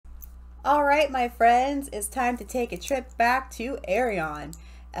Alright, my friends, it's time to take a trip back to Ayreon.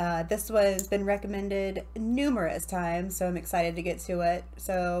 This one's been recommended numerous times, so I'm excited to get to it.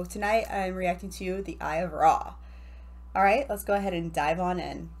 So tonight I'm reacting to the Eye of Ra. Alright, let's go ahead and dive on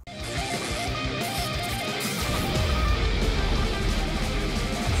in.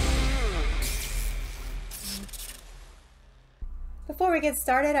 Before we get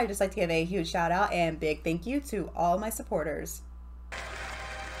started, I'd just like to give a huge shout out and big thank you to all my supporters.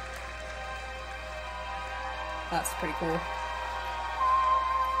 That's pretty cool.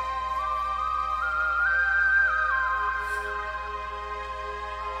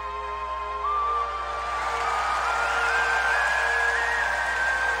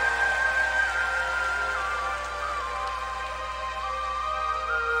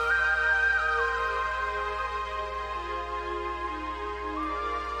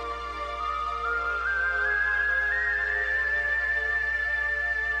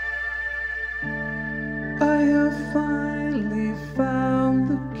 I have finally found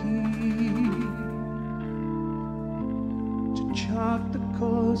the key to chart the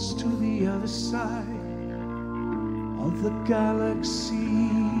course to the other side of the galaxy.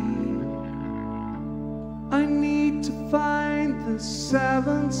 I need to find the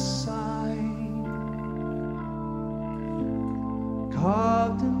seventh sign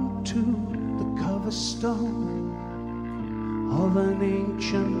carved into the cover stone of an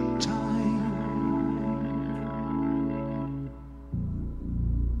ancient time.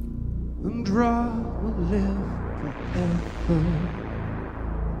 And Ra will live forever.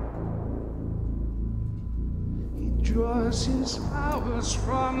 He draws his powers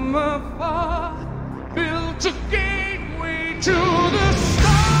from afar, built a gateway to the stars.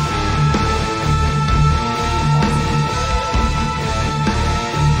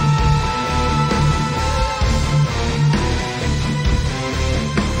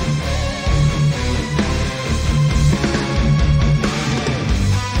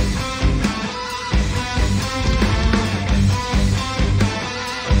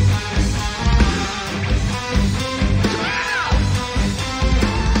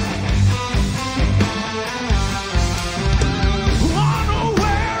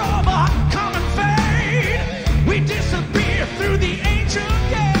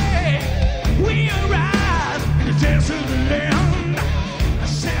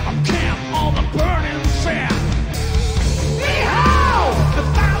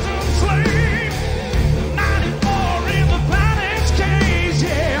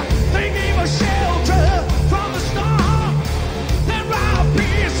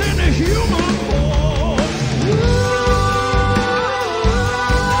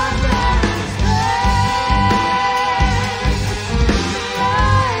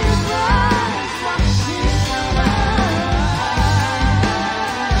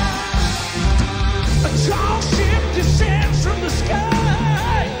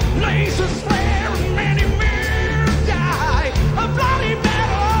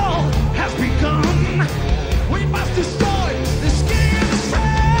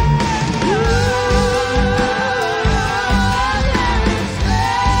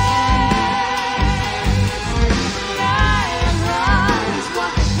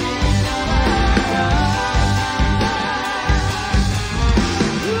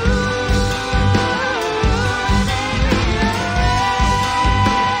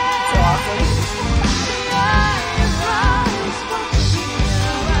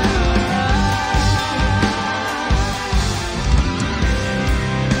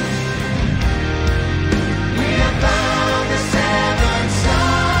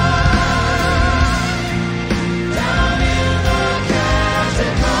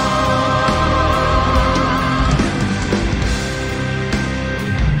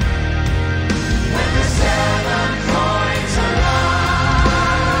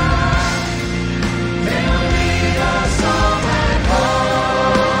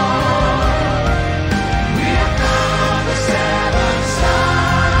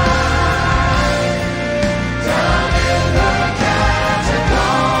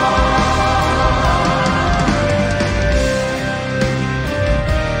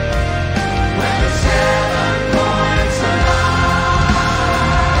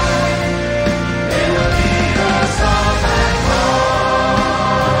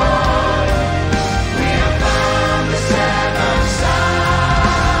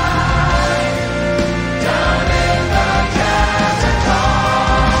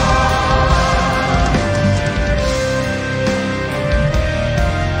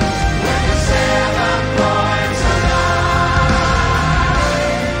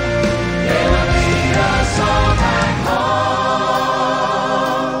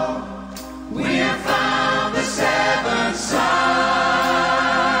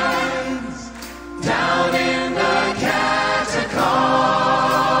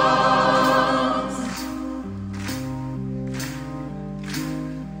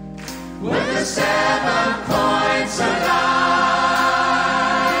 the 7 points align,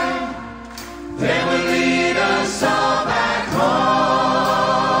 they will lead us all back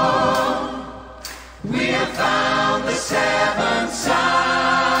home. We have found the 7 signs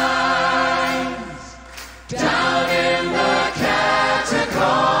down in the catacombs.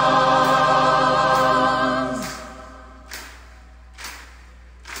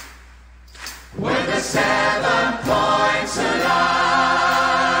 When the 7 points align,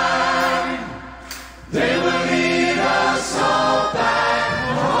 they will lead us all back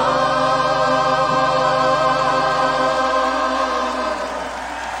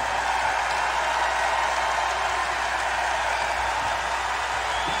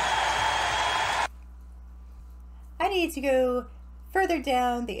I need to go further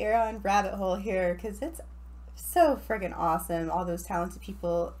down the Ayreon rabbit hole here because it's so friggin' awesome. All those talented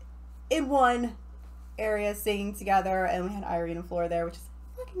people in one area singing together, and we had Ayreon and Floor there, which is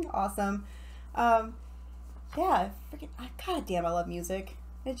fucking awesome. Yeah, freaking, god damn, I love music.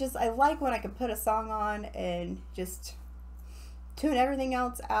 It just, I like when I can put a song on and just tune everything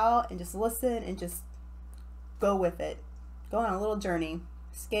else out and just listen and just go with it. Go on a little journey.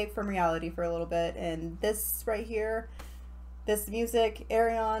 Escape from reality for a little bit. And this right here, this music,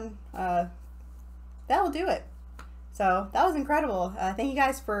 Ayreon, that will do it. So that was incredible. Thank you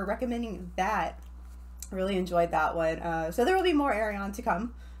guys for recommending that. Really enjoyed that one. So there will be more Ayreon to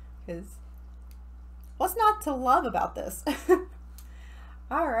come, because what's not to love about this?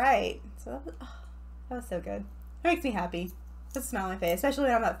 All right, so that was so good. It makes me happy. Puts a smile on my face, especially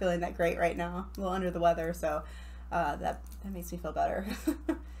when I'm not feeling that great right now. A little under the weather, so that makes me feel better.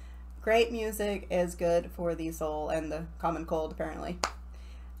 Great music is good for the soul and the common cold, apparently.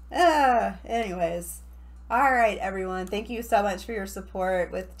 Anyways, all right, everyone. Thank you so much for your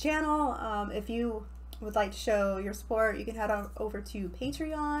support with the channel. If you would like to show your support, you can head on over to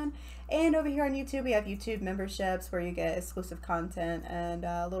Patreon, and over here on YouTube we have YouTube memberships where you get exclusive content and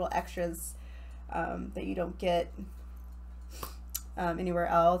little extras that you don't get anywhere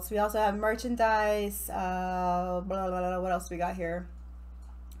else. We also have merchandise, blah, blah, blah, what else we got here?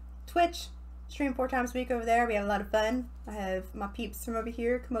 Twitch, stream 4 times a week over there. We have a lot of fun. I have my peeps from over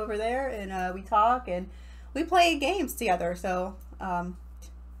here come over there, and we talk and we play games together, so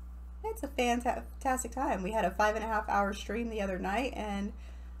it's a fantastic time. We had a 5.5-hour stream the other night and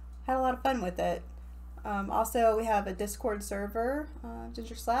had a lot of fun with it. Also, we have a Discord server,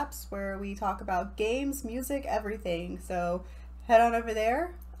 JyngerSlapz, where we talk about games, music, everything. So head on over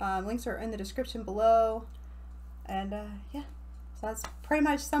there. Links are in the description below. And yeah, so that's pretty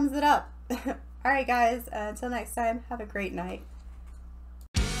much sums it up. All right, guys. Until next time, have a great night.